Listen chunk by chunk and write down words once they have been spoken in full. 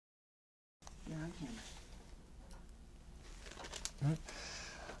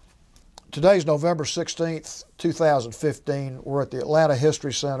Today's November 16th, 2015. We're at the Atlanta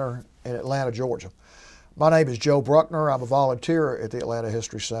History Center in Atlanta, Georgia. My name is Joe Bruckner. I'm a volunteer at the Atlanta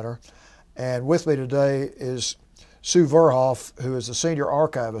History Center. And with me today is Sue Verhoff, who is the senior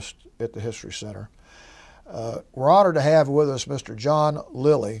archivist at the History Center. We're honored to have with us Mr. John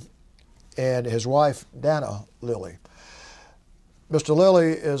Lilly and his wife, Dana Lilly. Mr.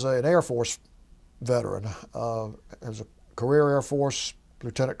 Lilly is an Air Force veteran, has a career Air Force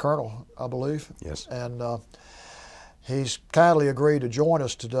Lieutenant Colonel, I believe. Yes. And he's kindly agreed to join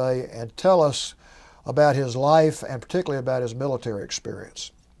us today and tell us about his life and particularly about his military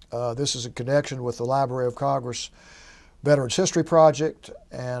experience. This is in connection with the Library of Congress Veterans History Project,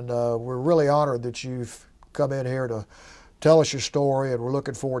 and we're really honored that you've come in here to tell us your story, and we're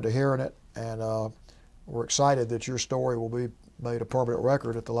looking forward to hearing it. And we're excited that your story will be made a permanent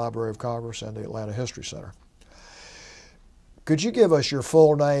record at the Library of Congress and the Atlanta History Center. Could you give us your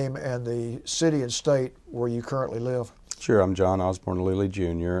full name and the city and state where you currently live? Sure. I'm John Osborne Lilly,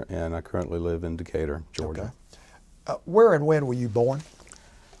 Jr., and I currently live in Decatur, Georgia. Okay. Where and when were you born?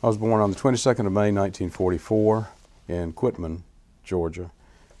 I was born on the 22nd of May, 1944 in Quitman, Georgia.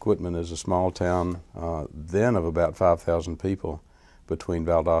 Quitman is a small town then of about 5,000 people between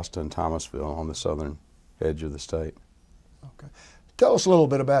Valdosta and Thomasville on the southern edge of the state. Okay. Tell us a little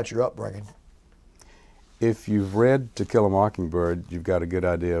bit about your upbringing. If you've read To Kill a Mockingbird, you've got a good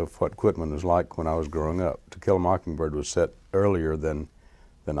idea of what Quitman was like when I was growing up. To Kill a Mockingbird was set earlier than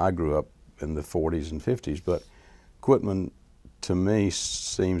I grew up in the 40s and 50s, but Quitman, to me,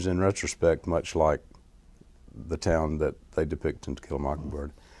 seems in retrospect much like the town that they depict in To Kill a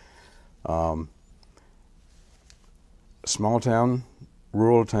Mockingbird. Small town,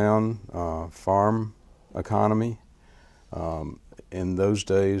 rural town, farm economy. In those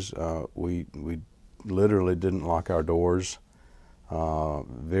days, we literally didn't lock our doors.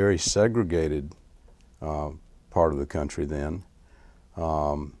 Very segregated part of the country then,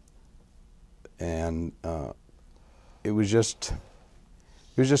 and it was just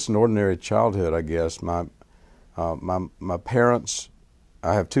an ordinary childhood, I guess. My parents.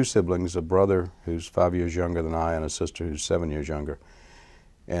 I have two siblings: a brother who's 5 years younger than I, and a sister who's 7 years younger.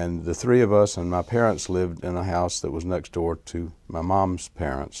 And the three of us and my parents lived in a house that was next door to my mom's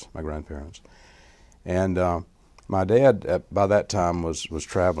parents, my grandparents. And my dad, by that time, was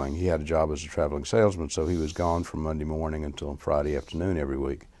traveling. He had a job as a traveling salesman, so he was gone from Monday morning until Friday afternoon every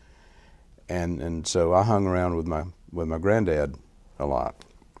week. And so I hung around with my granddad a lot.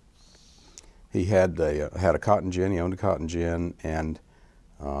 He had a cotton gin. He owned a cotton gin and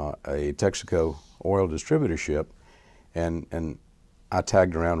a Texaco oil distributorship, and I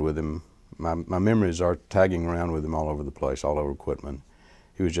tagged around with him. My memories are tagging around with him all over the place, all over Quitman.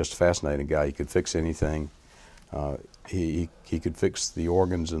 He was just a fascinating guy. He could fix anything. He could fix the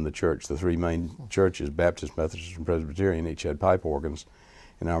organs in the church. The three main churches, Baptist, Methodist, and Presbyterian, each had pipe organs.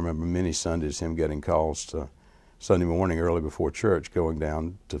 And I remember many Sundays him getting calls to Sunday morning early before church, going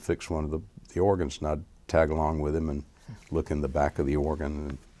down to fix one of the organs, and I'd tag along with him and look in the back of the organ.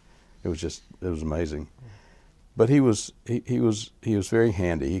 And it was amazing. But he was very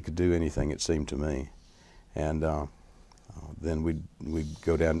handy. He could do anything, it seemed to me. And then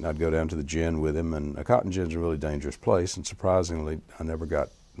I'd go down to the gin with him, and a cotton gin's a really dangerous place, and surprisingly, I never got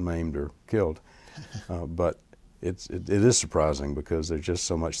maimed or killed. But it is surprising because there's just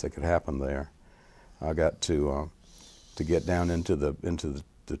so much that could happen there. I got to get down into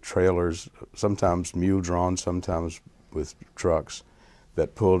the trailers, sometimes mule drawn, sometimes with trucks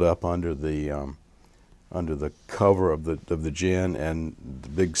that pulled up under the cover of the gin and the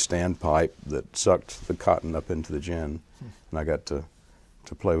big standpipe that sucked the cotton up into the gin. And I got to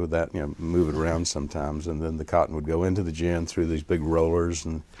play with that, move it around sometimes, and then the cotton would go into the gin through these big rollers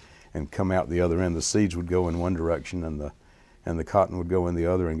and come out the other end. The seeds would go in one direction and the cotton would go in the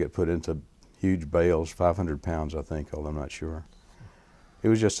other and get put into huge bales, 500 pounds I think, although I'm not sure. It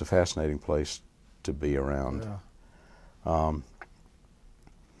was just a fascinating place to be around. Yeah.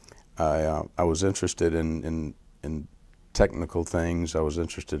 I was interested in technical things. I was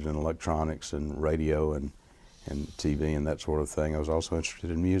interested in electronics and radio and TV and that sort of thing. I was also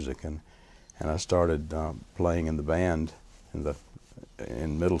interested in music, and I started playing in the band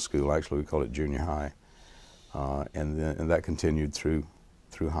in middle school. Actually, we called it junior high, and that continued through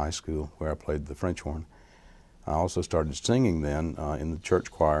high school, where I played the French horn. I also started singing then in the church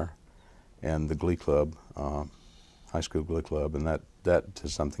choir and the glee club, high school glee club, and that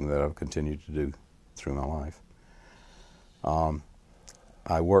is something that I've continued to do through my life.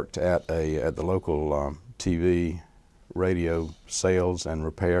 I worked at the local TV, radio sales and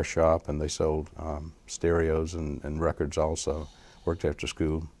repair shop, and they sold stereos and records also. Worked after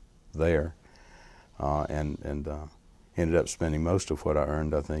school there, and ended up spending most of what I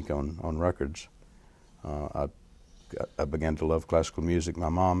earned, I think, on records. I began to love classical music. My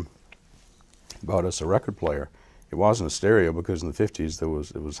mom bought us a record player. It wasn't a stereo because in the 50s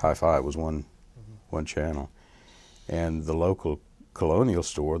it was hi-fi. It was one channel, and the local colonial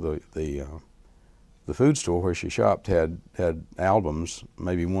store, the food store where she shopped, had albums,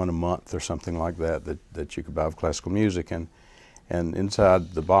 maybe one a month or something like that you could buy of classical music, and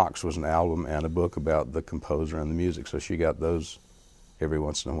inside the box was an album and a book about the composer and the music. So she got those every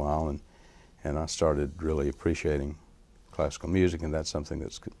once in a while, and I started really appreciating classical music, and that's something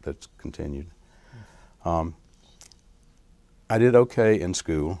that's continued. I did okay in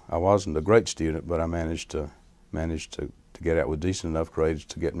school. I wasn't a great student, but I managed to get out with decent enough grades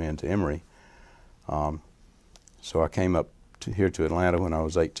to get me into Emory. So I came up here to Atlanta when I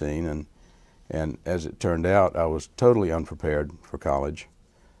was 18, and as it turned out, I was totally unprepared for college.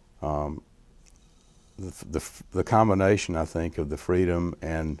 The combination, I think, of the freedom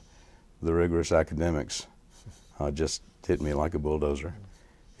and the rigorous academics just hit me like a bulldozer.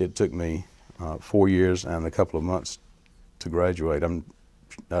 It took me 4 years and a couple of months to graduate. I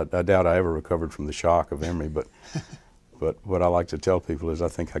doubt I ever recovered from the shock of Emory, but what I like to tell people is I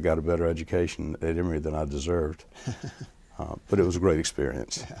think I got a better education at Emory than I deserved. But it was a great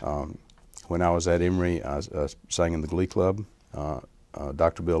experience. When I was at Emory, I sang in the Glee Club.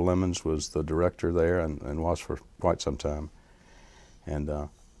 Dr. Bill Lemons was the director there and was for quite some time. And I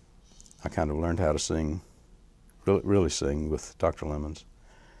kind of learned how to sing, really sing with Dr. Lemons.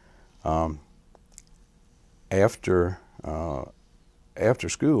 After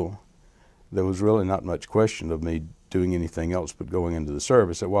school, there was really not much question of me doing anything else but going into the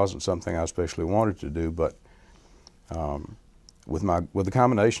service. It wasn't something I especially wanted to do, but with the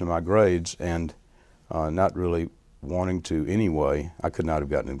combination of my grades and not really wanting to anyway, I could not have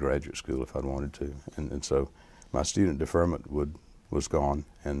gotten into graduate school if I'd wanted to, and so my student deferment was gone.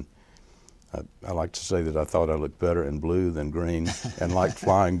 And I like to say that I thought I looked better in blue than green and liked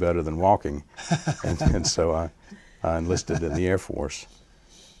flying better than walking, and so I enlisted in the Air Force.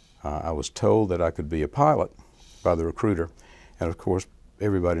 I was told that I could be a pilot by the recruiter, and of course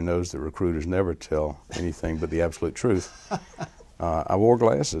everybody knows that recruiters never tell anything but the absolute truth. I wore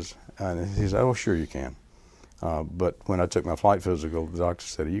glasses, and he said, "Oh, sure you can." But when I took my flight physical, the doctor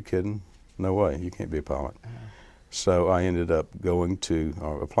said, "Are you kidding? No way, you can't be a pilot." So I ended up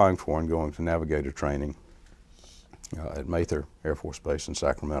applying for and going to navigator training at Mather Air Force Base in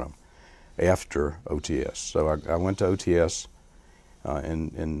Sacramento after OTS. So I went to OTS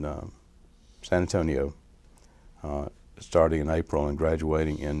in San Antonio, starting in April and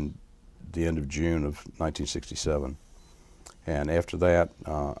graduating in the end of June of 1967. And after that,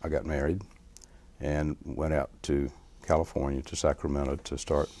 I got married and went out to California, to Sacramento, to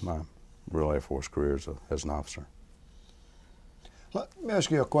start my real Air Force career as an officer. Let me ask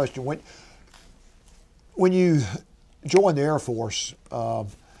you a question. When you joined the Air Force, the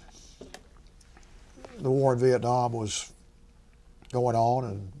war in Vietnam was going on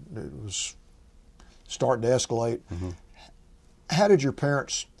and it was starting to escalate. Mm-hmm. How did your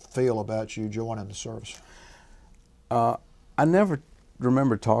parents feel about you joining the service? I never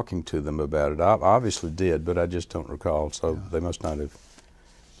remember talking to them about it. I obviously did, but I just don't recall, so they must not have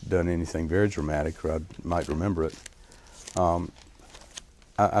done anything very dramatic, or I might remember it.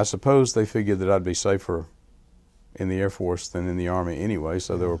 I suppose they figured that I'd be safer in the Air Force than in the Army anyway,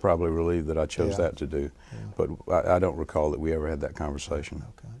 so they were probably relieved that I chose that to do. Yeah. But I don't recall that we ever had that conversation.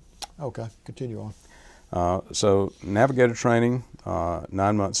 Okay, continue on. So navigator training,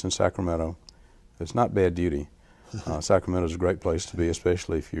 9 months in Sacramento. It's not bad duty. Sacramento is a great place to be,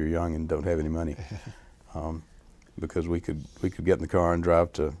 especially if you're young and don't have any money, because we could get in the car and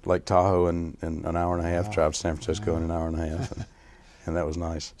drive to Lake Tahoe in an hour and a half, drive to San Francisco in an hour and a half, and that was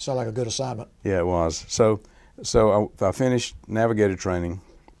nice. Sounded like a good assignment. Yeah, it was. So I finished navigator training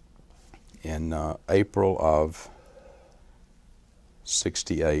in April of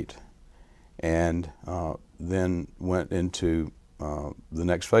 '68, and then went into the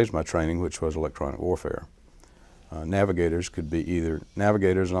next phase of my training, which was electronic warfare. Navigators could be either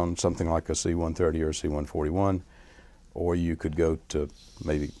navigators on something like a C-130 or a C-141, or you could go to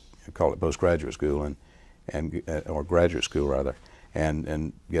maybe call it postgraduate school or graduate school rather,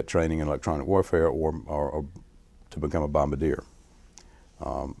 and get training in electronic warfare or to become a bombardier.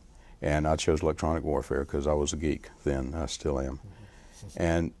 And I chose electronic warfare because I was a geek then. I still am.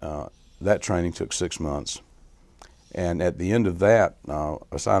 And that training took 6 months. And at the end of that,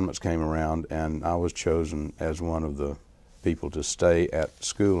 assignments came around, and I was chosen as one of the people to stay at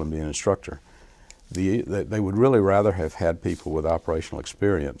school and be an instructor. They would really rather have had people with operational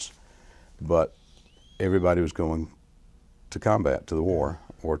experience, but everybody was going to combat, to the war,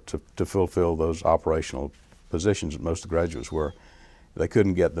 or to fulfill those operational positions that most of the graduates were. They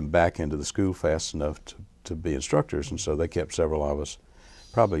couldn't get them back into the school fast enough to be instructors, and so they kept several of us,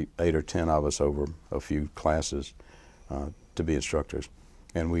 probably 8 or 10 of us over a few classes, to be instructors.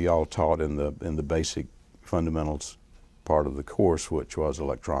 And we all taught in the basic fundamentals part of the course, which was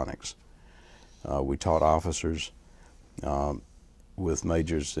electronics. We taught officers with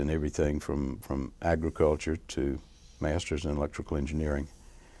majors in everything from agriculture to masters in electrical engineering,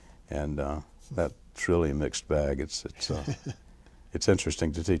 and that's really a mixed bag. It's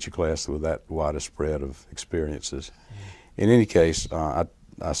interesting to teach a class with that wide a spread of experiences. In any case, I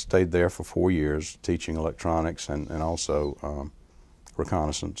stayed there for 4 years teaching electronics and also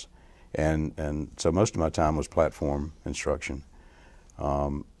reconnaissance, and so most of my time was platform instruction,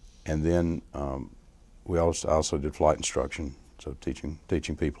 and then we also did flight instruction, so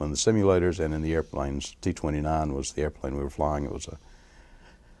teaching people in the simulators and in the airplanes. T-29 was the airplane we were flying. It was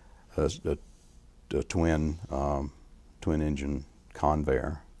a twin engine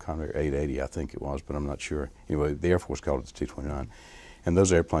Convair 880, I think it was, but I'm not sure. Anyway, the Air Force called it the T-29, and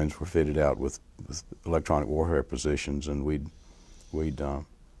those airplanes were fitted out with electronic warfare positions, and we'd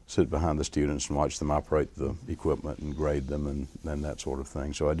sit behind the students and watch them operate the equipment and grade them and that sort of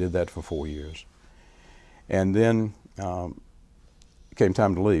thing. So I did that for 4 years. And then it came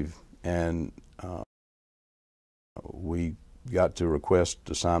time to leave, and we got to request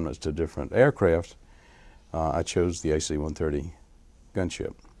assignments to different aircraft. I chose the AC-130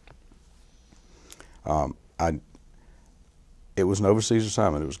 gunship. It was an overseas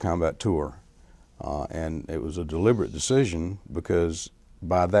assignment. It was a combat tour, and it was a deliberate decision because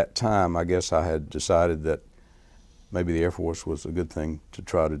by that time I guess I had decided that maybe the Air Force was a good thing to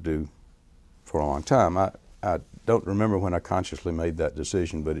try to do for a long time. I don't remember when I consciously made that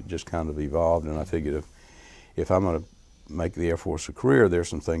decision, but it just kind of evolved, and I figured if I'm going to make the Air Force a career, there's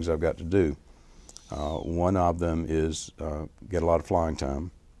some things I've got to do. One of them is get a lot of flying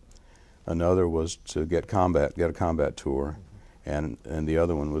time. Another was to get a combat tour, and the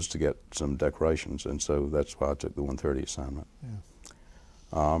other one was to get some decorations, and so that's why I took the 130 assignment.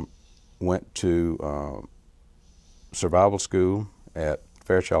 Yeah. Went to survival school at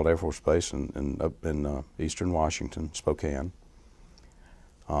Fairchild Air Force Base up in eastern Washington, Spokane,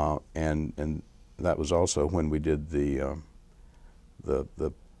 and that was also when we did the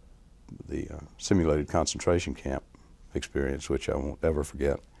simulated concentration camp experience, which I won't ever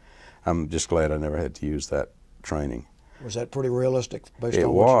forget. I'm just glad I never had to use that training. Was that pretty realistic based on It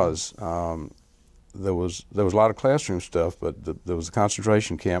what was. There was a lot of classroom stuff, but there was a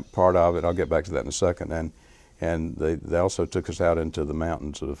concentration camp part of it. I'll get back to that in a second. And they also took us out into the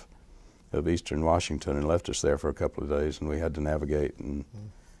mountains of eastern Washington and left us there for a couple of days, and we had to navigate and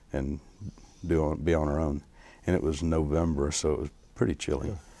be on our own. And it was November, so it was pretty chilly.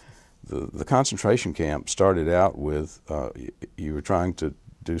 Yeah. The concentration camp started out with you were trying to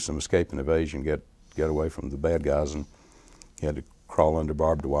do some escape and evasion, get away from the bad guys, and you had to crawl under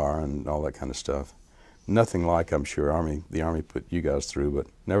barbed wire and all that kind of stuff. Nothing like, I'm sure, the Army put you guys through, but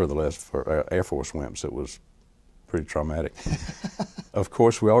nevertheless, for Air Force wimps, it was pretty traumatic. Of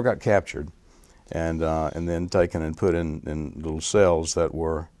course, we all got captured and then taken and put in little cells that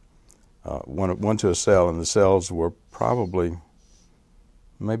were one to a cell, and the cells were probably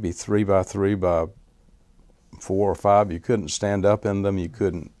maybe 3 by 3 by 4 or 5. You couldn't stand up in them. You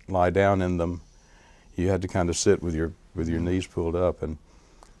couldn't lie down in them. You had to kind of sit with your knees pulled up, and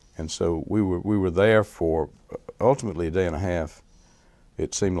so we were there for ultimately a day and a half.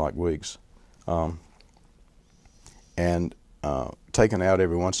 It seemed like weeks, and taken out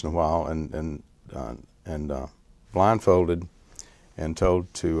every once in a while and blindfolded and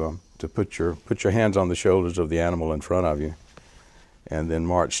told to put your hands on the shoulders of the animal in front of you, and then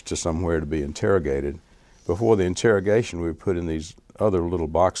marched to somewhere to be interrogated. Before the interrogation, we were put in these other little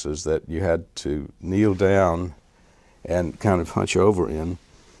boxes that you had to kneel down and kind of hunch over in,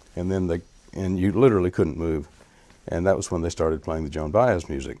 and you literally couldn't move. And that was when they started playing the Joan Baez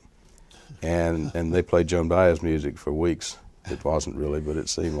music. And they played Joan Baez music for weeks. It wasn't really, but it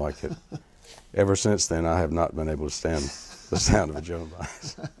seemed like it. Ever since then, I have not been able to stand the sound of a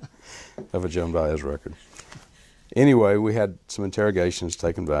Joan Baez record. Anyway, we had some interrogations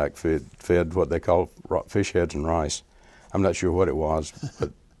taken back, fed what they call fish heads and rice. I'm not sure what it was,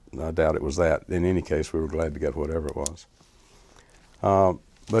 but I doubt it was that. In any case, we were glad to get whatever it was.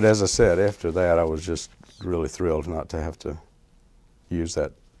 But as I said, after that, I was just really thrilled not to have to use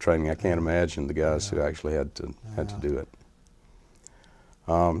that training. I can't imagine the guys who actually had to do it.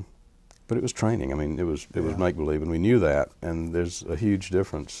 But it was training. I mean, it was make-believe, and we knew that. And there's a huge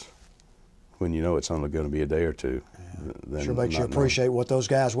difference when you know it's only going to be a day or two. Yeah. Then Sure makes you appreciate what those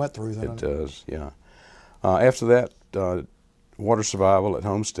guys went through then. It does, yeah. After that, water survival at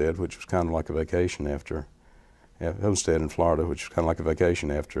Homestead, which was kind of like a vacation after Homestead in Florida, which was kind of like a vacation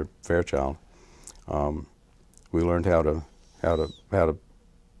after Fairchild. We learned how to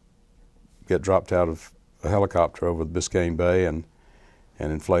get dropped out of a helicopter over the Biscayne Bay and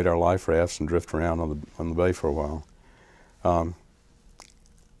inflate our life rafts and drift around on the bay for a while.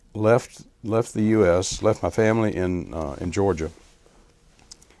 Left the U.S., left my family in Georgia,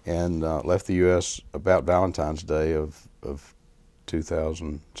 and left the U.S. about Valentine's Day of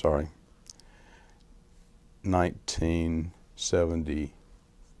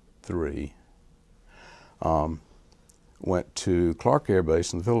 1973. Went to Clark Air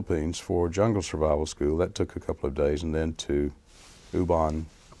Base in the Philippines for jungle survival school. That took a couple of days, and then to Osborne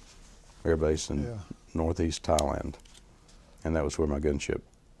Air Base in northeast Thailand. And that was where my gunship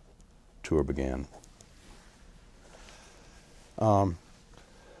tour began. The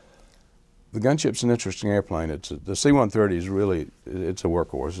gunship's an interesting airplane. The C-130 is really, it's a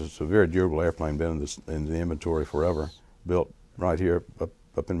workhorse. It's a very durable airplane, been in the inventory forever, built right here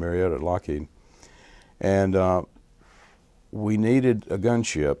up in Marietta at Lockheed. And we needed a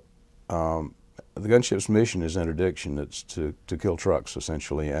gunship. The gunship's mission is interdiction. It's to kill trucks,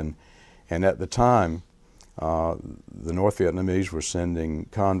 essentially. And at the time, the North Vietnamese were sending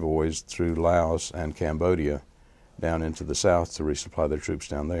convoys through Laos and Cambodia down into the south to resupply their troops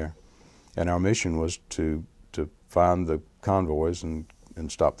down there. And our mission was to find the convoys and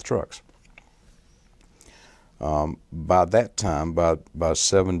stop the trucks. By that time, by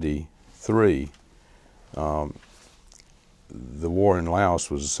 73, the war in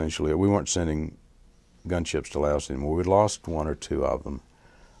Laos was essentially, we weren't sending gunships to Laos anymore. We'd lost one or two of them,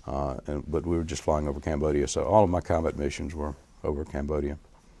 but we were just flying over Cambodia. So all of my combat missions were over Cambodia.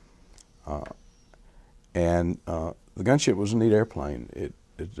 And the gunship was a neat airplane. It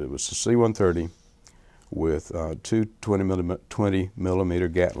was a C-130 with two 20 millimeter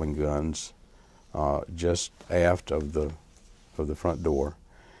Gatling guns just aft of the front door,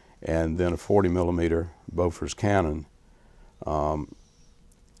 and then a 40 millimeter Bofors cannon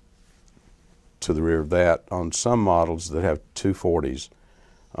to the rear of that. On some models that have two 40s,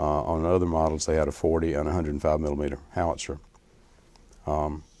 on other models they had a 40 and a 105 millimeter howitzer.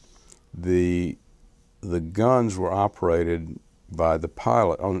 The guns were operated by the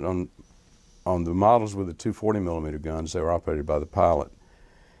pilot. On the models with the two 40 millimeter guns, they were operated by the pilot.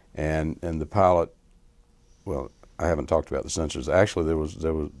 And the pilot, well, I haven't talked about the sensors. Actually,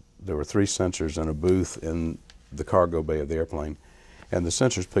 there were three sensors in a booth in the cargo bay of the airplane, and the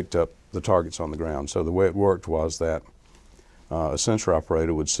sensors picked up the targets on the ground. So the way it worked was that a sensor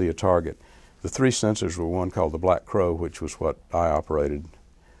operator would see a target. The three sensors were one called the Black Crow, which was what I operated.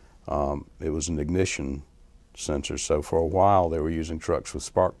 It was an ignition sensor, so for a while they were using trucks with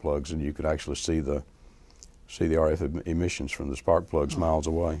spark plugs, and you could actually see the RF emissions from the spark plugs miles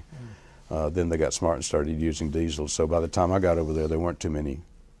away. Then they got smart and started using diesel. So by the time I got over there weren't too many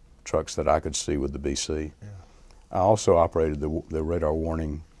trucks that I could see with the BC. Yeah. I also operated the radar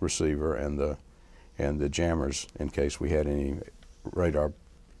warning receiver and the jammers in case we had any radar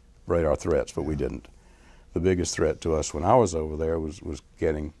threats, but we didn't. The biggest threat to us when I was over there was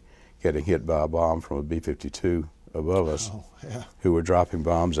getting hit by a bomb from a B-52 above us, who were dropping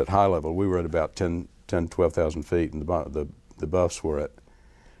bombs at high level. We were at about 12,000 feet, and the Buffs were at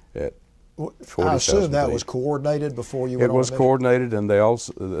 40,000 I assume that feet. was coordinated before you went on. It was coordinated, and they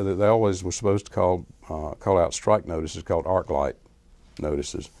always were supposed to call out strike notices called arc light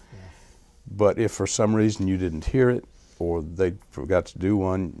notices. Yeah. But if for some reason you didn't hear it, or they forgot to do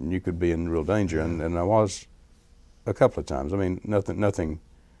one, you could be in real danger. And I was a couple of times. I mean, nothing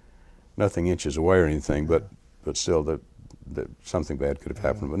inches away or anything, but still that something bad could have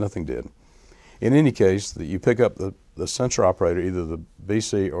happened, but nothing did. In any case, you pick up the sensor operator, either the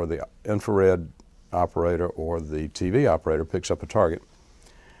BC or the infrared operator or the TV operator picks up a target.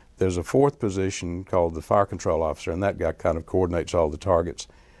 There's a fourth position called the fire control officer, and that guy kind of coordinates all the targets.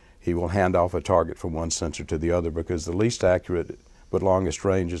 He will hand off a target from one sensor to the other, because the least accurate but longest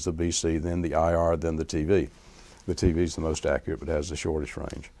range is the BC, then the IR, then the TV. The TV is the most accurate but has the shortest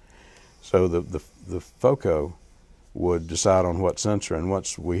range. So the FOCO would decide on what sensor, and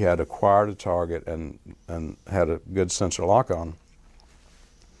once we had acquired a target and had a good sensor lock on,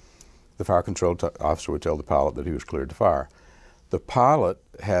 the fire control officer would tell the pilot that he was cleared to fire. The pilot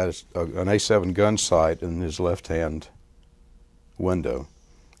has an A7 gun sight in his left-hand window,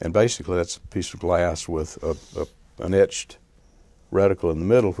 and basically that's a piece of glass with an etched reticle in the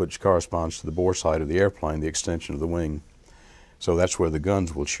middle, which corresponds to the bore sight of the airplane, the extension of the wing. So that's where the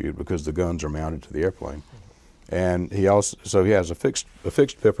guns will shoot, because the guns are mounted to the airplane. And he has a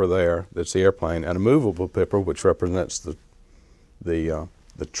fixed pipper there, that's the airplane, and a movable pipper, which represents the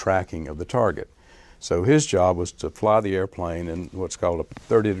tracking of the target. So his job was to fly the airplane in what's called a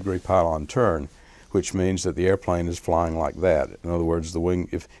 30-degree pylon turn, which means that the airplane is flying like that. In other words, the wing,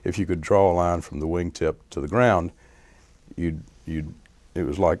 if you could draw a line from the wingtip to the ground, it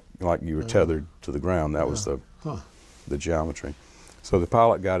was like you were tethered to the ground. That was the geometry. So the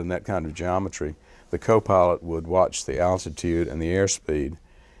pilot got in that kind of geometry. The co-pilot would watch the altitude and the airspeed,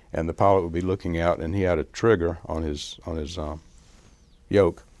 and the pilot would be looking out, and he had a trigger on his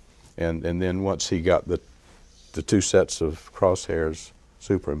yoke, and then once he got the two sets of crosshairs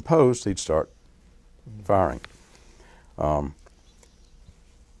superimposed, he'd start firing.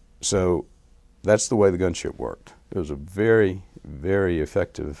 So that's the way the gunship worked. It was a very, very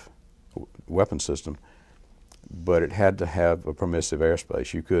effective weapon system, but it had to have a permissive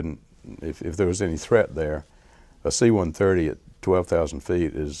airspace. You couldn't, if there was any threat there, a C-130 at 12,000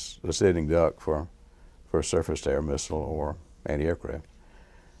 feet is a sitting duck for a surface-to-air missile or anti-aircraft.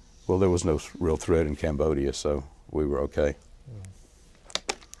 Well, there was no real threat in Cambodia, so we were okay.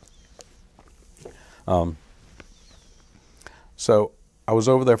 So I was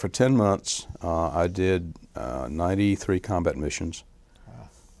over there for 10 months. I did 93 combat missions.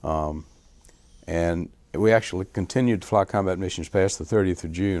 And we actually continued to fly combat missions past the 30th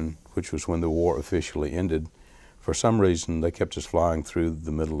of June, which was when the war officially ended. For some reason, they kept us flying through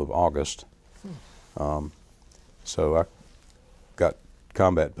the middle of August. So I got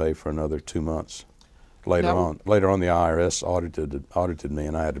combat pay for another 2 months. Later on, the IRS audited me,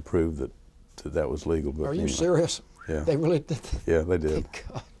 and I had to prove that was legal. But, are you serious? Yeah. They really did? Yeah, they did.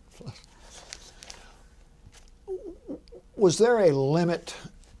 God. Was there a limit,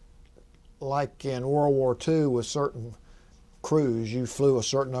 like in World War II with certain crews, you flew a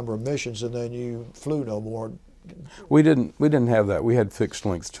certain number of missions and then you flew no more? We didn't have that. We had fixed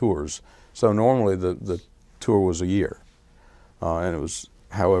length tours. So normally the tour was a year, and it was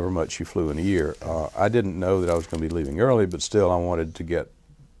however much you flew in a year. I didn't know that I was going to be leaving early, but still I wanted to get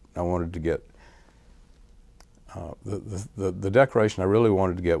the decoration I really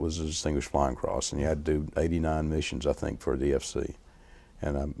wanted to get was a Distinguished Flying Cross, and you had to do 89 missions, I think, for a DFC,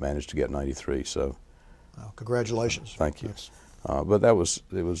 and I managed to get 93. So, congratulations! Thank you. But it was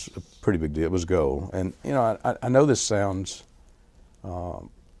a pretty big deal. It was a goal, and you know, I know this sounds kind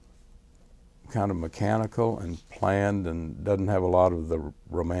of mechanical and planned, and doesn't have a lot of the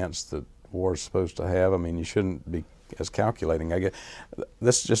romance that war is supposed to have. I mean, you shouldn't be as calculating. I guess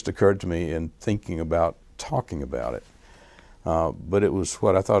this just occurred to me in thinking about talking about it, but it was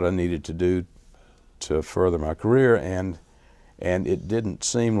what I thought I needed to do to further my career, and it didn't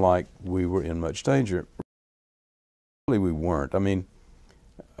seem like we were in much danger. Really, we weren't. I mean,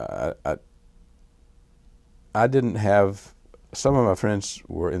 I didn't have. Some of my friends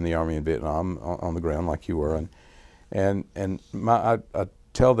were in the Army in Vietnam on the ground, like you were, and I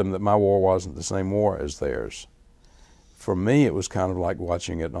tell them that my war wasn't the same war as theirs. For me, it was kind of like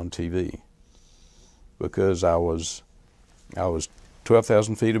watching it on TV, because I was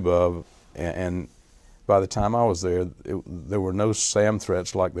 12,000 feet above, and by the time I was there, there were no SAM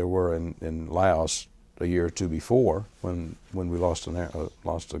threats like there were in Laos a year or two before, when we lost a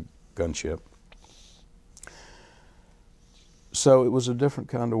gunship. So it was a different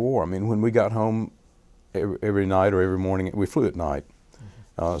kind of war. I mean, when we got home every night or every morning, we flew at night.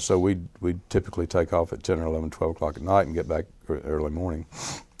 So we'd typically take off at 10 or 11, 12 o'clock at night and get back early morning,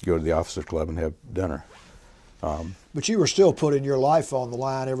 go to the officers' club and have dinner. But you were still putting your life on the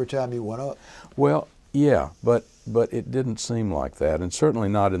line every time you went up. Well, yeah, but it didn't seem like that, and certainly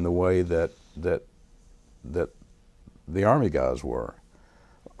not in the way that the Army guys were,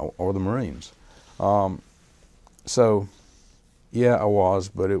 or the Marines. So, yeah, I was,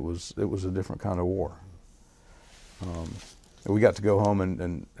 but it was a different kind of war. We got to go home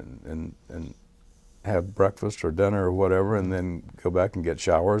and have breakfast or dinner or whatever, and then go back and get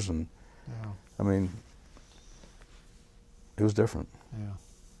showers, and I mean, it was different. Yeah.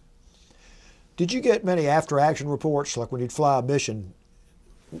 Did you get many after-action reports, like when you'd fly a mission?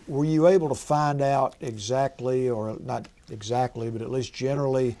 Were you able to find out exactly, or not exactly, but at least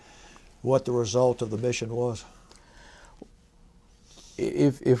generally, what the result of the mission was?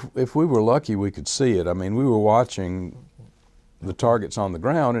 If we were lucky, we could see it. I mean, we were watching the targets on the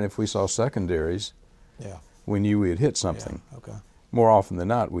ground, and if we saw secondaries, we knew we had hit something. Yeah. Okay. More often than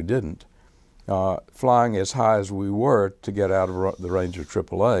not, we didn't. Flying as high as we were to get out of the range of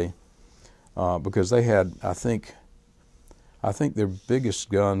AAA, because they had, I think their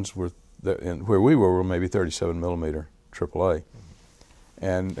biggest guns were, where we were maybe 37 millimeter AAA.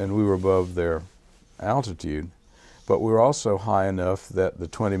 And we were above their altitude, but we were also high enough that the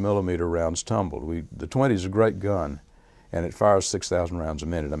 20-millimeter rounds tumbled. The 20 is a great gun, and it fires 6,000 rounds a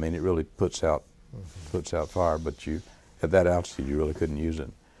minute. I mean, it really puts out fire, but at that altitude you really couldn't use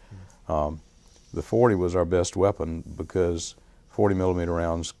it. The 40 was our best weapon because 40-millimeter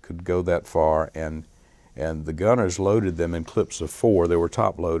rounds could go that far, and the gunners loaded them in clips of 4. They were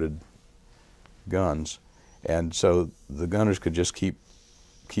top-loaded guns, and so the gunners could just keep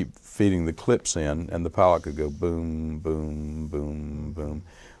feeding the clips in, and the pilot could go boom, boom, boom, boom.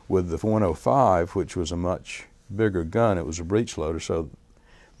 With the 105, which was a much bigger gun, it was a breech loader, so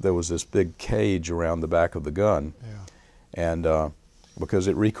there was this big cage around the back of the gun, and because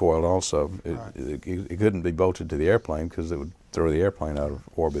it recoiled also, it couldn't be bolted to the airplane because it would throw the airplane out of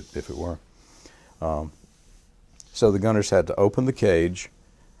orbit if it were. So the gunners had to open the cage,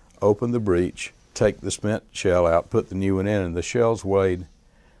 open the breech, take the spent shell out, put the new one in, and the shells weighed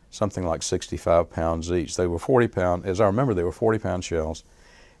something like 65 pounds each. They were 40-pound, as I remember, they were 40-pound shells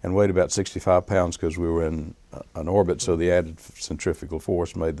and weighed about 65 pounds because we were in an orbit, so the added centrifugal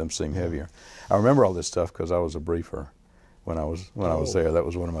force made them seem heavier. I remember all this stuff because I was a briefer when I was there. That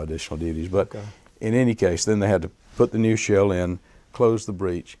was one of my additional duties. But in any case, then they had to put the new shell in, close the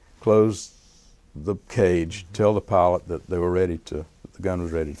breech, close the cage, tell the pilot that they were ready to, that the gun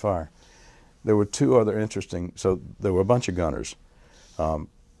was ready to fire. There were two other interesting, so there were a bunch of gunners.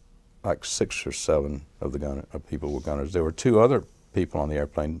 Like 6 or 7 of the people were gunners. There were 2 other people on the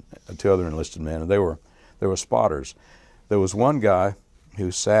airplane, 2 other enlisted men, and they were spotters. There was one guy who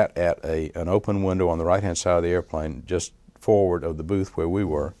sat at an open window on the right-hand side of the airplane, just forward of the booth where we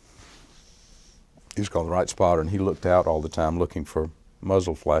were. He was called the right spotter, and he looked out all the time looking for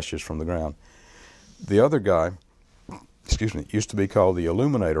muzzle flashes from the ground. The other guy, used to be called the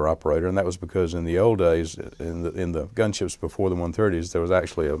illuminator operator, and that was because in the old days, in the gunships before the 130s, there was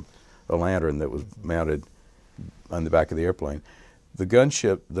actually a lantern that was mounted on the back of the airplane. The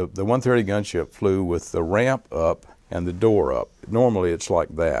gunship, the 130 gunship flew with the ramp up and the door up. Normally it's like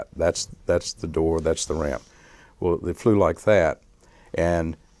that. That's the door, that's the ramp. Well, it flew like that,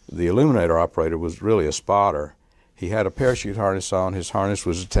 and the illuminator operator was really a spotter. He had a parachute harness on. His harness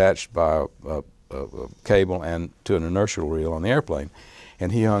was attached by a cable and to an inertial reel on the airplane,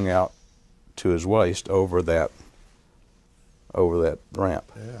 and he hung out to his waist over that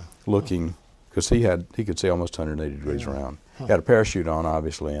ramp, looking, because he could see almost 180 degrees around. He had a parachute on,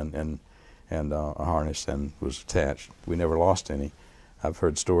 obviously, and a harness, and was attached. We never lost any. I've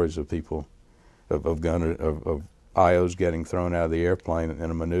heard stories of people, of IOs getting thrown out of the airplane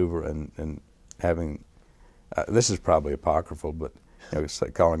in a maneuver and having, this is probably apocryphal, but it's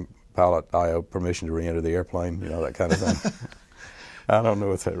like calling pilot IO permission to re-enter the airplane, that kind of thing. I don't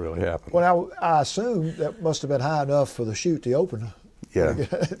know if that really happened. Well, I assume that must have been high enough for the chute to open. Yeah,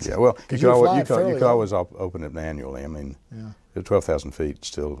 yeah. Well, you could always open it manually. I mean, at 12,000 feet,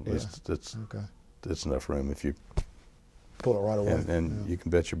 still, it's enough room if you pull it right away. And you can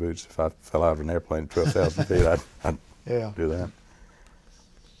bet your boots if I fell out of an airplane at 12,000 feet, I'd do that.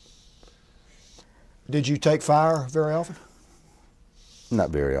 Did you take fire very often?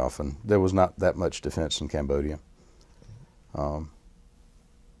 Not very often. There was not that much defense in Cambodia.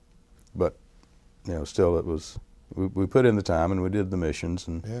 But still, it was. We put in the time and we did the missions,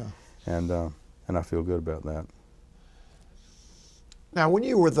 and I feel good about that. Now, when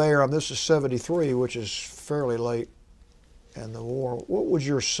you were there, this is '73, which is fairly late in the war. What was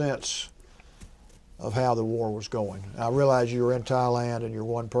your sense of how the war was going? I realize you were in Thailand and you're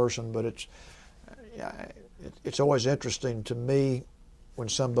one person, but it's always interesting to me when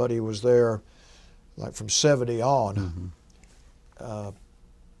somebody was there, like from '70 on.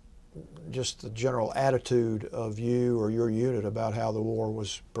 Just the general attitude of you or your unit about how the war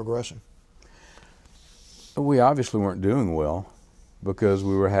was progressing. We obviously weren't doing well because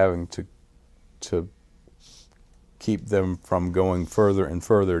we were having to keep them from going further and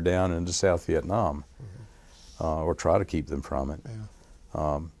further down into South Vietnam, or try to keep them from it.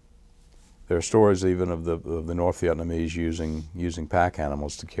 There are stories even of the North Vietnamese using pack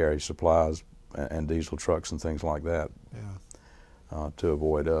animals to carry supplies and diesel trucks and things like that. To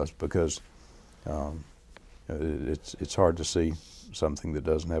avoid us, because it's hard to see something that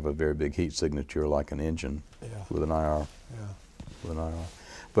doesn't have a very big heat signature like an engine with an IR. With an IR.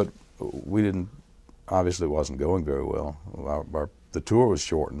 But we didn't. Obviously, it wasn't going very well. The tour was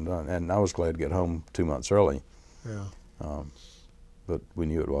shortened, and I was glad to get home 2 months early. But we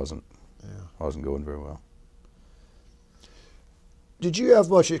knew it wasn't going very well. Did you have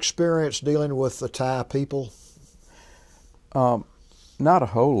much experience dealing with the Thai people? Not a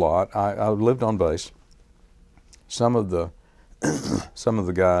whole lot. I lived on base, some of the some of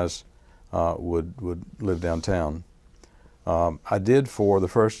the guys would live downtown. I did for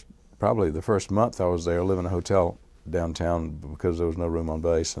probably the first month I was there, live in a hotel downtown because there was no room on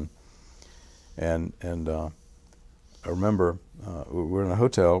base, and I remember we were in a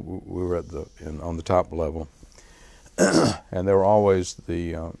hotel. We were on the top level, and there were always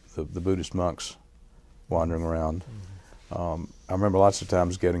the Buddhist monks wandering around. I remember lots of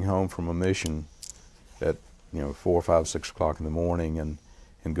times getting home from a mission at 4, 5, 6 o'clock in the morning, and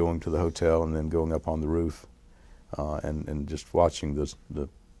going to the hotel, and then going up on the roof, and just watching the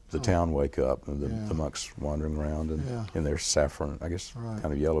town wake up, and the monks wandering around in their saffron, I guess, kind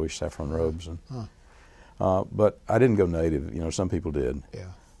of yellowish saffron robes. And but I didn't go native. Some people did.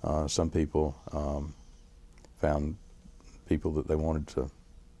 Yeah. Some people found people that they wanted to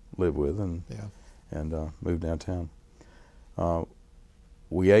live with, and moved downtown.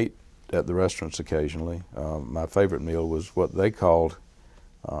 We ate at the restaurants occasionally. My favorite meal was what they called,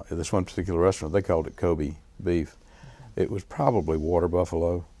 at this one particular restaurant, they called it Kobe beef. It was probably water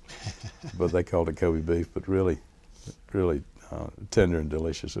buffalo, but they called it Kobe beef, but really tender and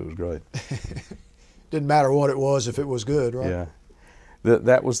delicious. It was great. Didn't matter what it was if it was good, right? Yeah.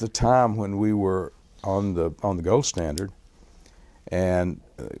 That was the time when we were on the gold standard, and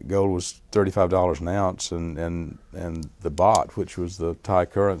gold was $35 an ounce, and the baht, which was the Thai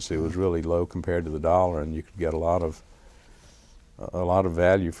currency, was really low compared to the dollar, and you could get a lot of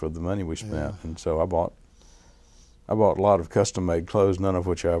value for the money we spent. Yeah. And so I bought a lot of custom-made clothes, none of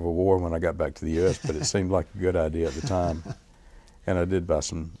which I ever wore when I got back to the U.S., but it seemed like a good idea at the time, and I did buy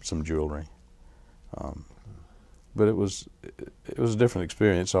some jewelry. But it was a different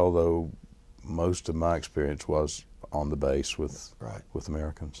experience, although most of my experience was on the base with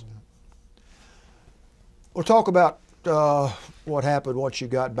Americans. Yeah. Well, talk about what happened once you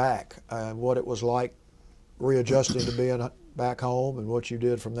got back, and what it was like readjusting to being back home, and what you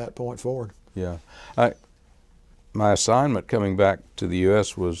did from that point forward. Yeah, my assignment coming back to the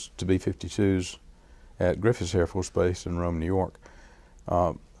U.S. was to B-52s at Griffiths Air Force Base in Rome, New York.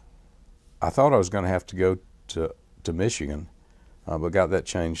 I thought I was going to have to go to Michigan, but got that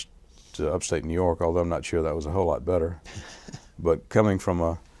changed to upstate New York, although I'm not sure that was a whole lot better. But coming from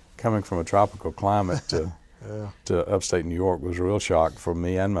a tropical climate to upstate New York was a real shock for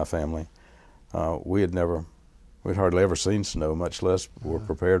me and my family. We'd hardly ever seen snow, much less were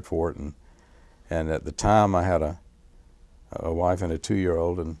prepared for it. And at the time, I had a wife and a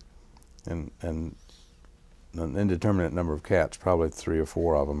 2-year-old, and an indeterminate number of cats, probably 3 or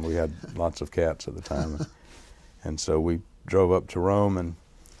 4 of them. We had lots of cats at the time, and so we drove up to Rome,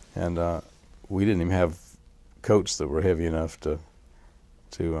 and we didn't even have coats that were heavy enough to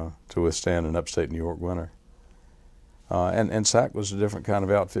withstand an upstate New York winter. And SAC was a different kind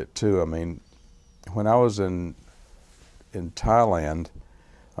of outfit too. I mean, when I was in Thailand,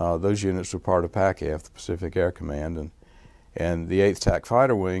 those units were part of PACAF, the Pacific Air Command, and the 8th TAC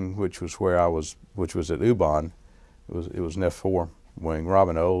Fighter Wing, which was at Ubon, it was an F-4 wing.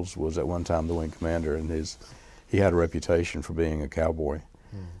 Robin Olds was at one time the wing commander, and he had a reputation for being a cowboy.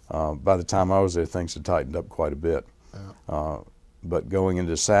 By the time I was there, things had tightened up quite a bit. But going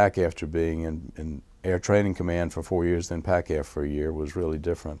into SAC after being in Air Training Command for 4 years, then PACAF for a year, was really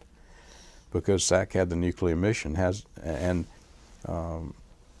different, because SAC had the nuclear mission, and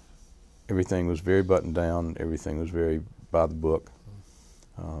everything was very buttoned down. Everything was very by the book.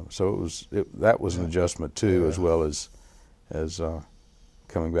 So that was an adjustment too, as well as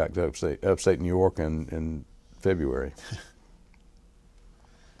coming back to upstate New York in February.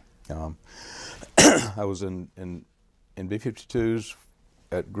 I was in B-52s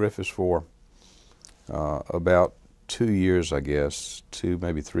at Griffiths for about 2 years, I guess, 2,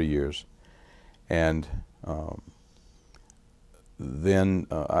 maybe 3 years, and then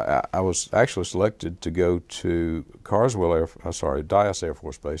I was actually selected to go to Dyess Air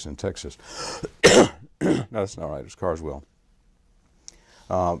Force Base in Texas. No, that's not right. It was Carswell.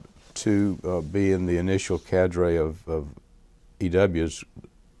 To be in the initial cadre of EWs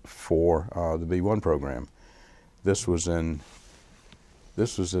for the B-1 program. This was in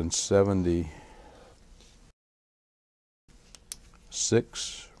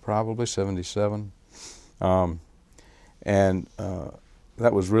 76, probably 77. And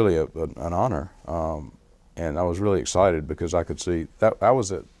that was really an honor, and I was really excited because I could see that I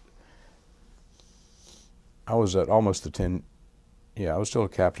was at almost the 10. Yeah, I was still a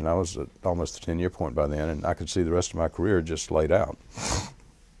captain. I was at almost the 10-year point by then, and I could see the rest of my career just laid out.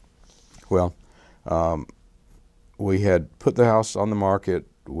 Well, we had put the house on the market.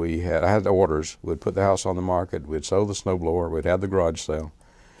 I had orders. We'd put the house on the market. We'd sold the snowblower. We'd had the garage sale,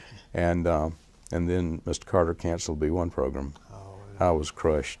 and and then Mr. Carter canceled the B-1 program. Oh, I was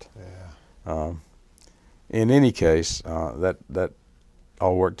crushed. yeah. In any case, that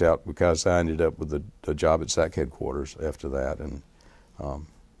all worked out because I ended up with a job at SAC headquarters after that, and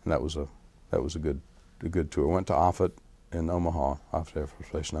that was a good tour. Went to Offutt in Omaha, Offutt Air Force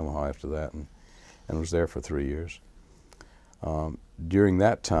Base in Omaha after that, and was there for 3 years. During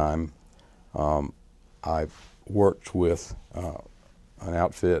that time, I worked with an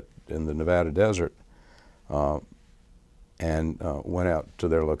outfit in the Nevada desert and went out to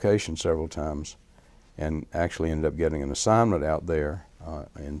their location several times, and actually ended up getting an assignment out there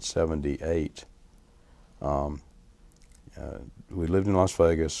in '78. We lived in Las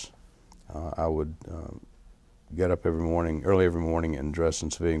Vegas. I would get up early every morning, and dress in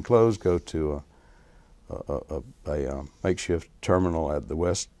civilian clothes, go to a makeshift terminal at the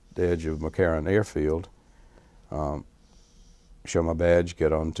west edge of McCarran Airfield, show my badge,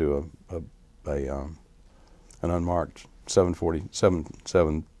 get onto an unmarked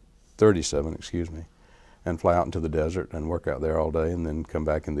 737, excuse me, and fly out into the desert and work out there all day, and then come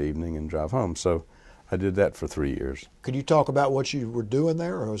back in the evening and drive home. So I did that for 3 years. Could you talk about what you were doing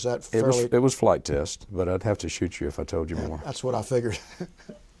there, or was that fairly... It was flight test, but I'd have to shoot you if I told you more. That's what I figured.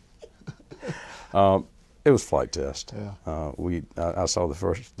 It was flight test. Yeah. I saw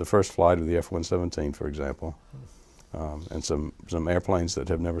the first flight of the F-117, for example, and some airplanes that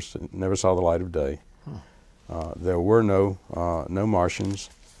have never saw the light of day. There were no Martians,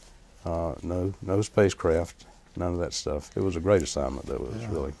 no spacecraft, none of that stuff. It was a great assignment, though. It was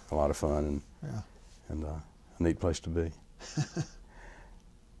really a lot of fun and a neat place to be.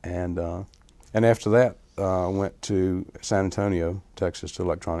 And after that, I went to San Antonio, Texas, to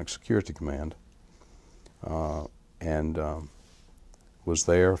Electronic Security Command, and was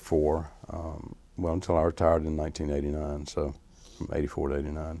there for until I retired in 1989. So from '84 to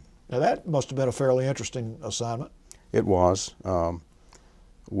 '89. Now that must have been a fairly interesting assignment. It was. I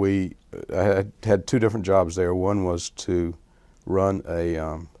had two different jobs there. One was to run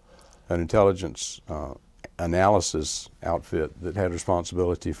an intelligence analysis outfit that had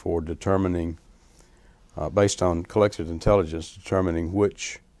responsibility for determining, based on collected intelligence, determining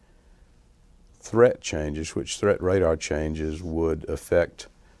which threat radar changes would affect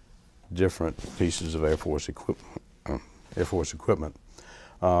different pieces of Air Force equipment.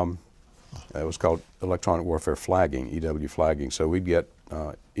 It was called electronic warfare flagging, EW flagging. So we'd get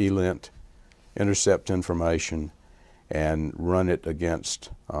ELINT, intercept information, and run it against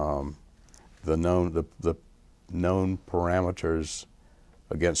the known parameters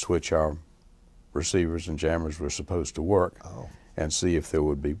against which our receivers and jammers were supposed to work, and see if there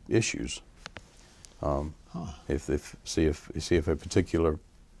would be issues. See if a particular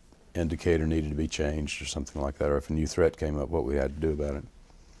indicator needed to be changed or something like that, or if a new threat came up, what we had to do about it.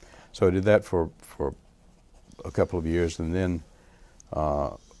 So I did that for a couple of years, and then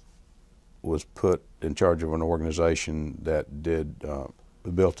was put in charge of an organization that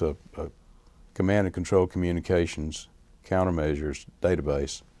built a command and control communications countermeasures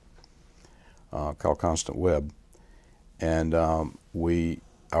database called Constant Web, and our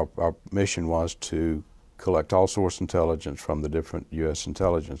mission was to collect all source intelligence from the different U.S.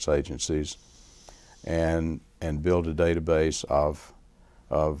 intelligence agencies, and build a database of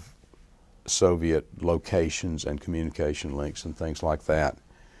Soviet locations and communication links and things like that,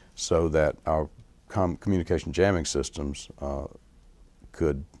 so that our communication jamming systems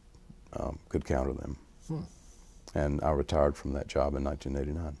could counter them. And I retired from that job in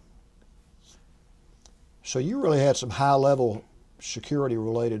 1989. So you really had some high-level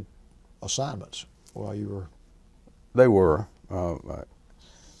security-related assignments while you were... They were. Not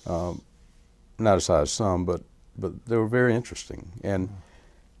as high as some, but they were very interesting. And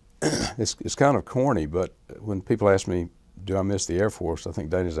it's kind of corny, but when people ask me, do I miss the Air Force, I think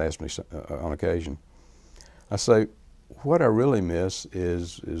Dana's asked me on occasion, I say, what I really miss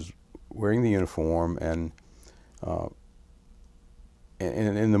is wearing the uniform, and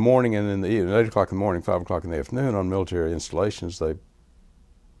in the morning and in the evening, 8 o'clock in the morning, 5 o'clock in the afternoon, on military installations, they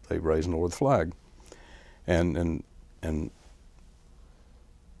raise and lower the flag and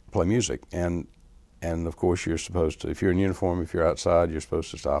play music. And of course, you're supposed to, if you're in uniform, if you're outside, you're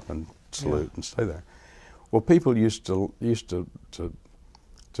supposed to stop and salute and stay there. Well, people used to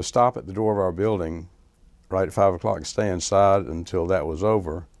stop at the door of our building right at 5 o'clock and stay inside until that was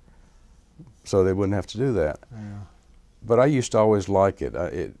over, so they wouldn't have to do that. Yeah. But I used to always like it.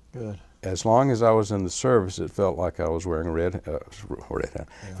 Good. As long as I was in the service, it felt like I was wearing a red hat. Yeah.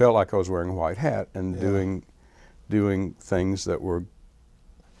 Felt like I was wearing a white hat and doing things that were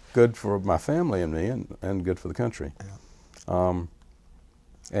good for my family and me, and good for the country. Yeah.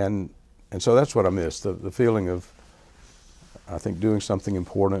 And so that's what I miss, the feeling of, I think, doing something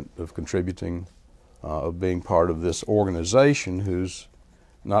important, of contributing, of being part of this organization who's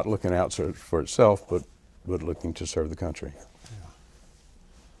not looking out for itself, but looking to serve the country.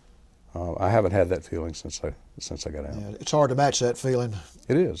 I haven't had that feeling since I got out. Yeah, it's hard to match that feeling.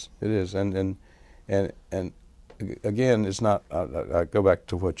 It is, and again, it's not. I go back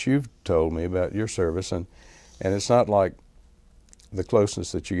to what you've told me about your service, and it's not like the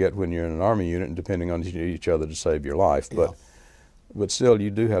closeness that you get when you're in an Army unit and depending on each other to save your life, but still, you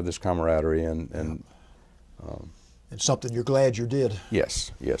do have this camaraderie and something you're glad you did. Yes,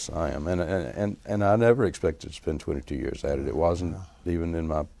 I am, and I never expected to spend 22 years at it. It wasn't even in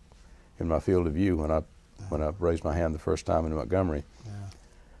my field of view when I raised my hand the first time in Montgomery.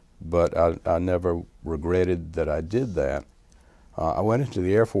 But I never regretted that I did that. I went into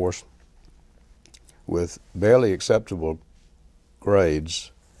the Air Force with barely acceptable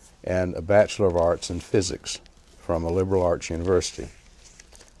grades and a Bachelor of Arts in Physics from a liberal arts university.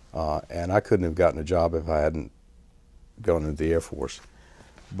 And I couldn't have gotten a job if I hadn't gone into the Air Force.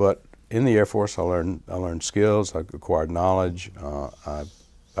 But in the Air Force, I learned skills, I acquired knowledge, I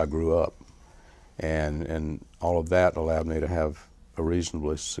grew up. And all of that allowed me to have a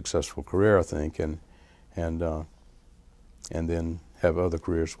reasonably successful career, I think, and then have other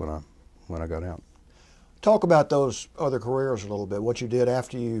careers when I got out. Talk about those other careers a little bit, what you did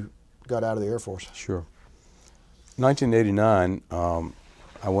after you got out of the Air Force. Sure. 1989,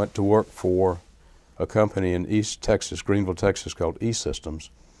 I went to work for a company in East Texas, Greenville, Texas, called E-Systems.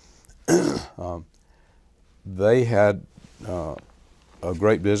 They had a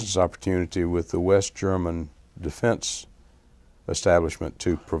great business opportunity with the West German defense establishment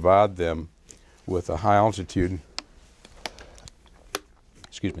to provide them with a high altitude,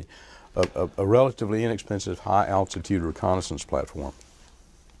 a relatively inexpensive high altitude reconnaissance platform.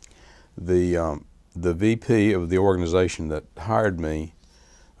 The VP of the organization that hired me,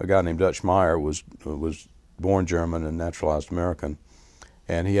 a guy named Dutch Meyer, was born German and naturalized American,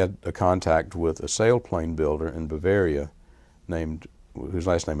 and he had a contact with a sailplane builder in Bavaria whose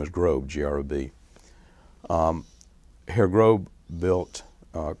last name is Grob, G-R-O-B. Herr Grob built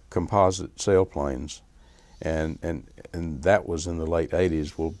composite sailplanes, and that was in the late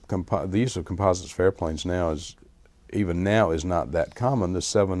 80s. Well, the use of composites for airplanes is not that common. The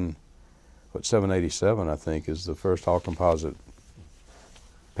 787, I think, is the first all-composite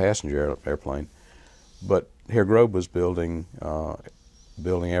passenger airplane. But Herr Grob was building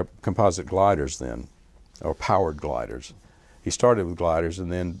composite gliders then, or powered gliders. He started with gliders,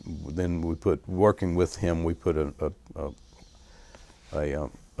 and then working with him, we put a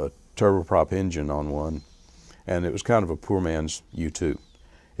turboprop engine on one, and it was kind of a poor man's U-2.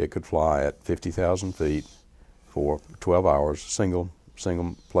 It could fly at 50,000 feet for 12 hours, single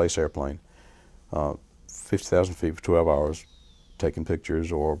place airplane, 50,000 feet for 12 hours, taking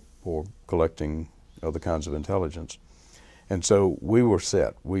pictures or collecting other kinds of intelligence. And so we were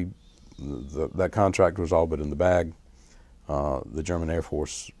set. That contract was all but in the bag. The German Air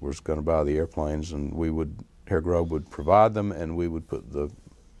Force was going to buy the airplanes, and Herr Grob would provide them, and we would put the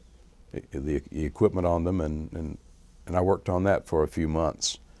equipment on them, and I worked on that for a few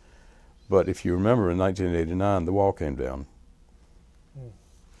months. But if you remember, in 1989, the wall came down.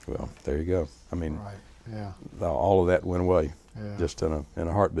 Well, there you go. I mean, all of that went away just in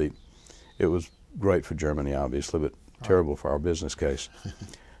a heartbeat. It was great for Germany, obviously, but terrible for our business case.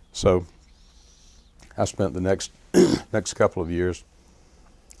 So I spent the next couple of years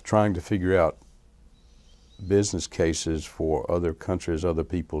trying to figure out business cases for other countries, other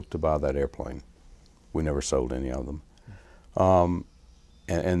people to buy that airplane. We never sold any of them.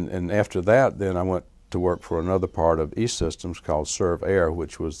 And after that, then I went to work for another part of E-Systems called Serve Air,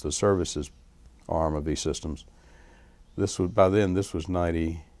 which was the services arm of E-Systems. By then, this was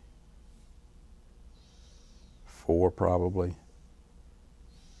 94 probably,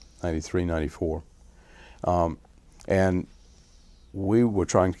 93, 94. And we were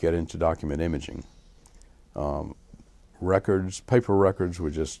trying to get into document imaging. Paper records were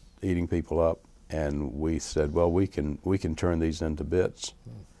just eating people up, and we said, well, we can turn these into bits.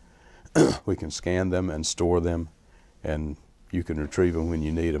 We can scan them and store them, and you can retrieve them when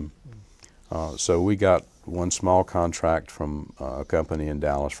you need them. So we got one small contract from a company in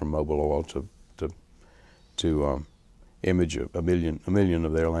Dallas, from Mobil Oil, to image a million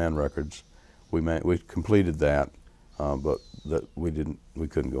of their land records. We completed that, but we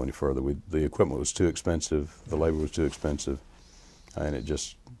couldn't go any further. The equipment was too expensive, the labor was too expensive, and it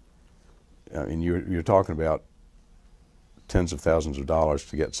just, I mean, you're talking about tens of thousands of dollars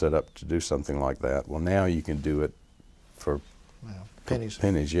to get set up to do something like that. Well, now you can do it for Yeah. Pennies.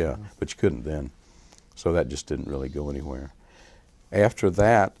 Pennies, yeah, but you couldn't then. So that just didn't really go anywhere. After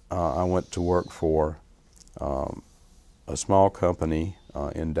that, I went to work for a small company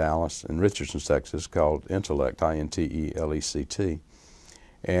in Dallas, in Richardson, Texas, called Intellect, I-N-T-E-L-E-C-T,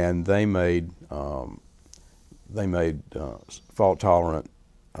 and they made fault-tolerant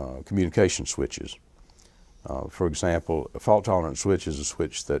communication switches. For example, a fault-tolerant switch is a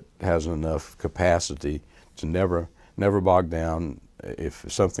switch that has enough capacity to never bog down.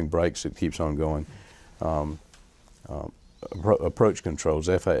 If something breaks, it keeps on going. Approach controls,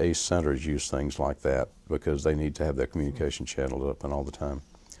 FAA centers use things like that because they need to have their communication channeled up and all the time.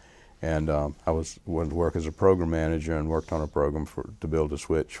 And I went to work as a program manager and worked on a program to build a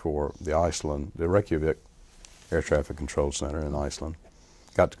switch for the Reykjavik Air Traffic Control Center in Iceland.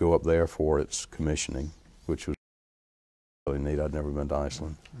 Got to go up there for its commissioning, which was really neat. I'd never been to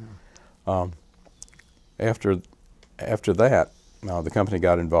Iceland. After that, the company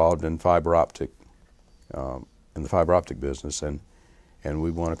got involved in the fiber optic business, and we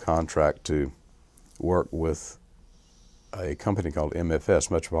won a contract to work with a company called MFS,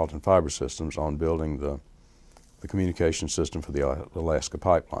 Metropolitan Fiber Systems, on building the communication system for the Alaska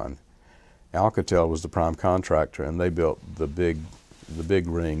pipeline. Alcatel was the prime contractor, and they built the big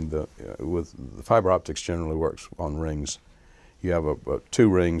ring. With the fiber optics generally works on rings. You have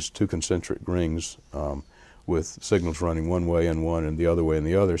two concentric rings with signals running one way in one and the other way in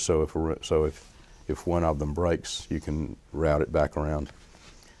the other. So if one of them breaks, you can route it back around.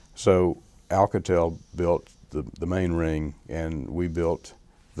 So Alcatel built the main ring, and we built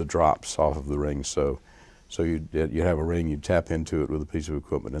the drops off of the ring. So you have a ring, you tap into it with a piece of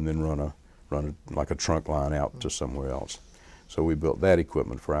equipment, and then run like a trunk line out to somewhere else. So we built that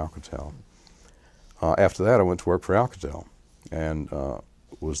equipment for Alcatel. After that, I went to work for Alcatel, and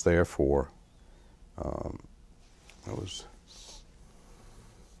was there for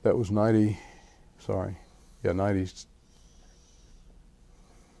that was 90. Sorry, yeah, 96,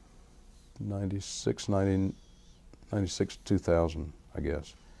 2000, I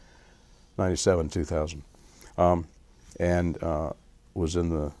guess, 97, 2000, and was in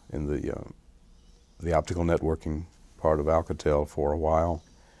the optical networking part of Alcatel for a while,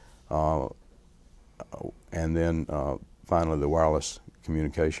 and then finally the wireless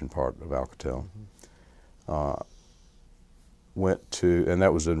communication part of Alcatel. And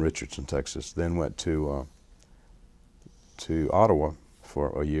that was in Richardson, Texas. Then went to Ottawa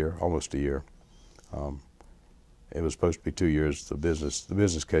for a year, almost a year. It was supposed to be 2 years. The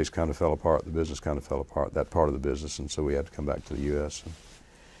business case kind of fell apart. The business kind of fell apart, that part of the business, and so we had to come back to the U.S.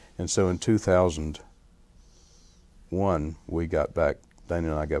 And so in 2001, Dana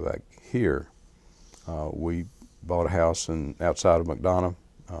and I got back here. We bought a house outside of McDonough.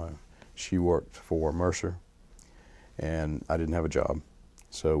 She worked for Mercer, and I didn't have a job.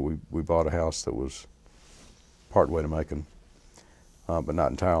 So we bought a house that was part way to Macon, but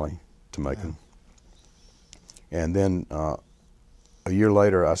not entirely to Macon. And then a year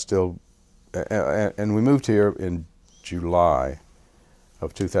later, and we moved here in July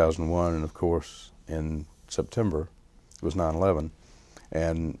of 2001, and of course in September it was 9/11,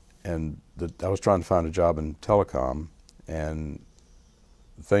 and I was trying to find a job in telecom, and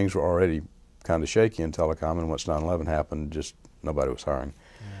things were already kind of shaky in telecom, and once 9/11 happened, just nobody was hiring.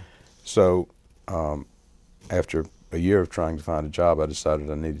 So after a year of trying to find a job, I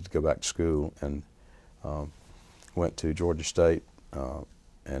decided I needed to go back to school, and went to Georgia State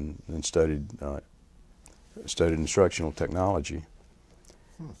and studied instructional technology,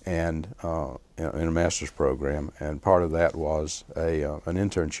 and in a master's program. And part of that was an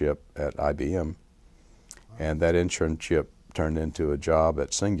internship at IBM, and that internship turned into a job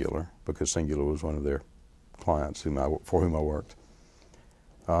at Singular, because Singular was one of their clients for whom I worked.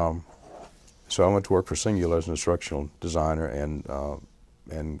 So I went to work for Singular as an instructional designer, and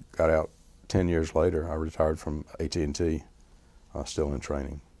got out 10 years later. I retired from AT&T, still in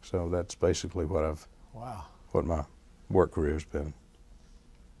training. So that's basically what my work career has been.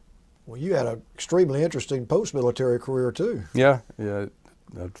 Well, you had an extremely interesting post-military career too. Yeah. I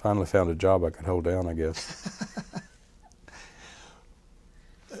finally found a job I could hold down, I guess.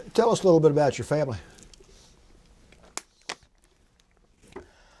 Tell us a little bit about your family.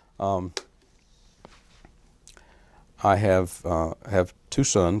 I have two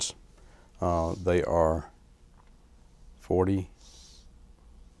sons. They are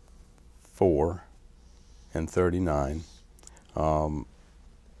 44 and 39.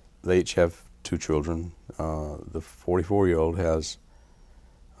 They each have two children. The 44-year-old has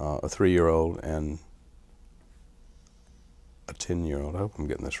a 3-year-old and a 10-year-old. I hope I'm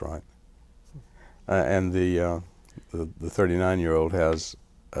getting this right. And the The 39-year-old has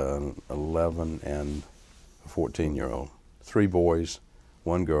an 11 and a 14-year-old. 3 boys,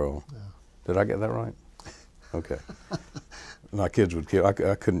 1 girl. Yeah. Did I get that right? Okay. My kids would kill. I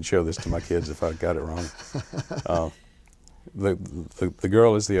couldn't show this to my kids if I got it wrong. The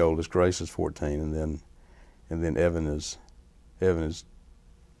girl is the oldest. Grace is 14, and then Evan is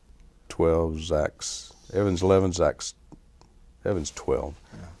 12. Evan's 11. Evan's 12.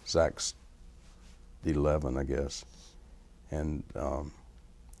 Yeah. Zach's 11, I guess. And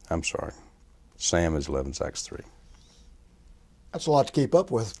I'm sorry, Sam is 11. Zach's 3. That's a lot to keep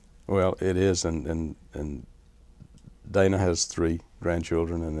up with. Well, it is, and Dana has 3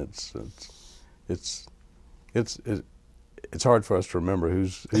 grandchildren, and it's hard for us to remember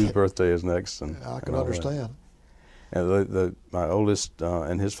whose birthday is next. And I can understand. And my oldest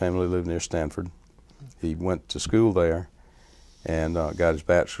and his family live near Stanford. He went to school there, and got his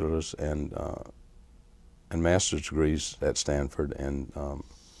bachelor's and master's degrees at Stanford, and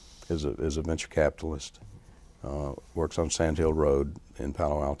is a venture capitalist. Works on Sand Hill Road in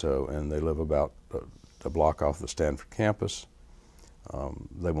Palo Alto, and they live about a block off the Stanford campus.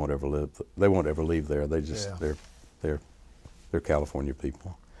 They won't ever leave there. They just they're California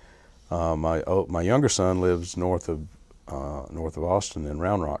people. My younger son lives north of Austin in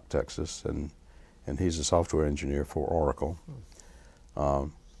Round Rock, Texas, and he's a software engineer for Oracle.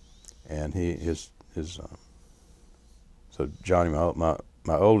 And so Johnny,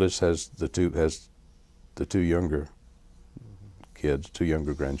 my oldest has the two younger kids, 2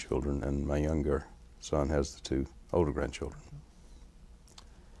 younger grandchildren, and my younger son has the 2 older grandchildren.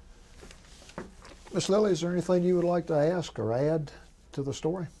 Miss Lilly, is there anything you would like to ask or add to the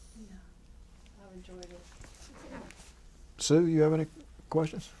story? No, I've enjoyed it. Sue, you have any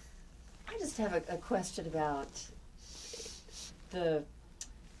questions? I just have a question about the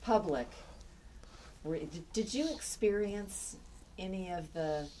public. Did you experience any of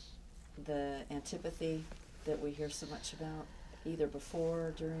the antipathy that we hear so much about, either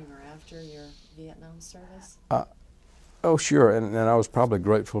before, during, or after your Vietnam service? Oh, sure, and I was probably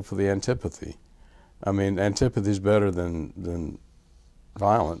grateful for the antipathy. I mean, antipathy is better than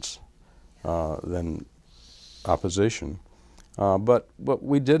violence, than opposition. But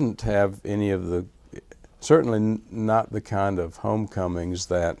we didn't have any of the, certainly not the kind of homecomings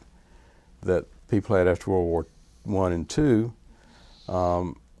that people had after World War I and II.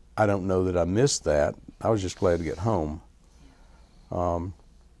 I don't know that I missed that. I was just glad to get home.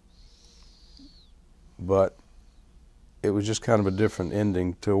 But it was just kind of a different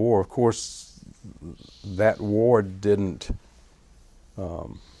ending to a war. Of course, that war didn't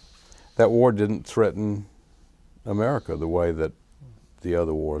threaten America the way that the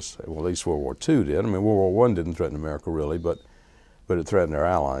other wars, well, at least World War II did. I mean, World War I didn't threaten America really, but it threatened our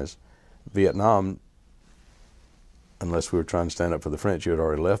allies. Vietnam, unless we were trying to stand up for the French, who had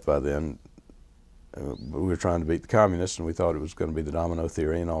already left by then, we were trying to beat the communists, and we thought it was going to be the domino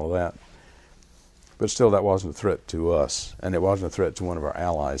theory and all of that. But still, that wasn't a threat to us, and it wasn't a threat to one of our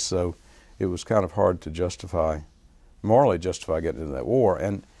allies. So it was kind of hard to morally justify getting into that war.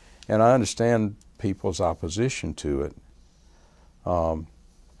 And I understand people's opposition to it.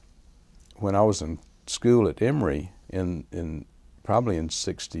 When I was in school at Emory, probably in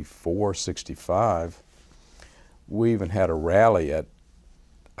 '64, '65, we even had a rally at,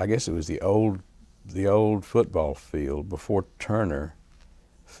 I guess it was the old football field before Turner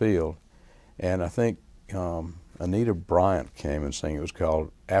Field, and I think Anita Bryant came and sang. It was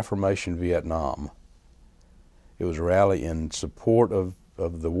called Affirmation Vietnam. It was a rally in support of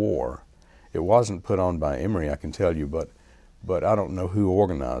the war. It wasn't put on by Emory, I can tell you, but I don't know who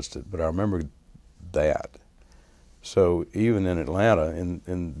organized it, but I remember that. So even in Atlanta,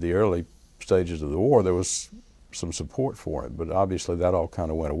 in the early stages of the war, there was some support for it, but obviously that all kind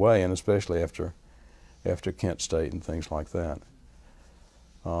of went away, and especially after Kent State and things like that.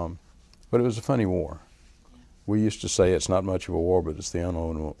 But it was a funny war. We used to say it's not much of a war, but it's the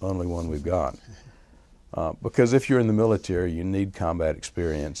only one we've got. Because if you're in the military, you need combat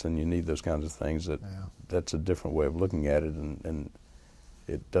experience, and you need those kinds of things. That's a different way of looking at it, and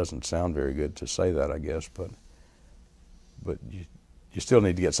it doesn't sound very good to say that, I guess, but you still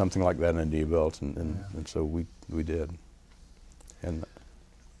need to get something like that under your belt, and so we did. And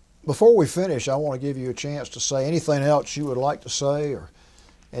before we finish, I want to give you a chance to say anything else you would like to say, or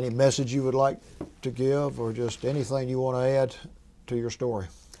any message you would like to give, or just anything you want to add to your story.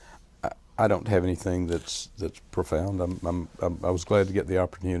 I don't have anything that's profound. I was glad to get the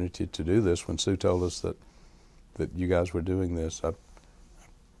opportunity to do this. When Sue told us that you guys were doing this,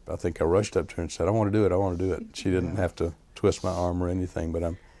 I think I rushed up to her and said, "I want to do it. I want to do it." She didn't have to twist my arm or anything, but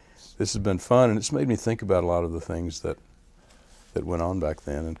this has been fun, and it's made me think about a lot of the things that went on back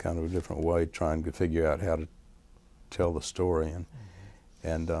then in kind of a different way, trying to figure out how to tell the story.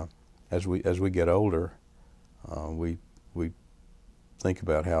 And as we get older, we think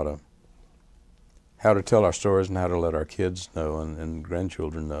about how to tell our stories and how to let our kids know and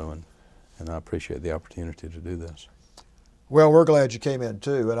grandchildren know, and I appreciate the opportunity to do this. Well, we're glad you came in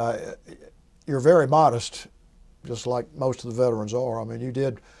too, and you're very modest, just like most of the veterans are. I mean, you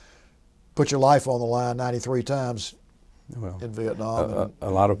did put your life on the line 93 times in Vietnam. A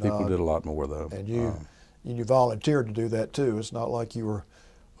lot of people did a lot more, though. And you volunteered to do that too. It's not like you were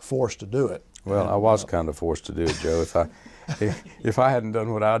forced to do it. Well, I was kind of forced to do it, Joe. If I hadn't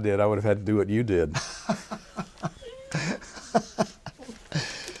done what I did, I would have had to do what you did.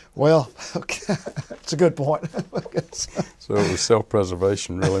 Well, okay. It's a good point. So it was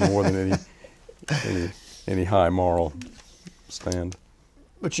self-preservation really more than any high moral stand.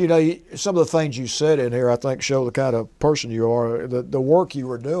 But you know, some of the things you said in here, I think, show the kind of person you are. The work you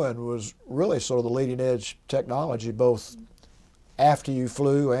were doing was really sort of the leading edge technology, both after you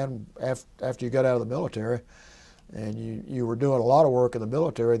flew and after you got out of the military. And you were doing a lot of work in the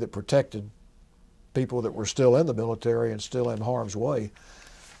military that protected people that were still in the military and still in harm's way.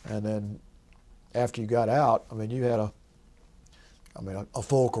 And then after you got out, I mean, you had a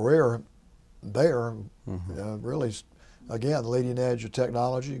full career there, really, again, the leading edge of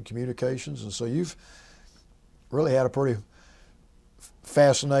technology and communications. And so you've really had a pretty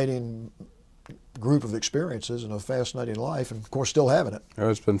fascinating group of experiences and a fascinating life, and of course still having it. Oh,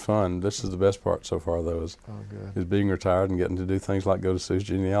 it's been fun. This is the best part so far, though, is being retired and getting to do things like go to Sue's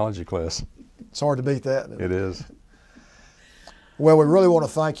genealogy class. It's hard to beat that. It is. Well, we really want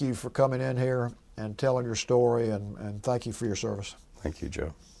to thank you for coming in here and telling your story, and thank you for your service. Thank you,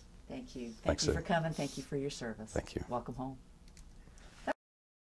 Joe. Thank you. Thanks, Thank you Sue. for coming. Thank you for your service. Thank you. Welcome home.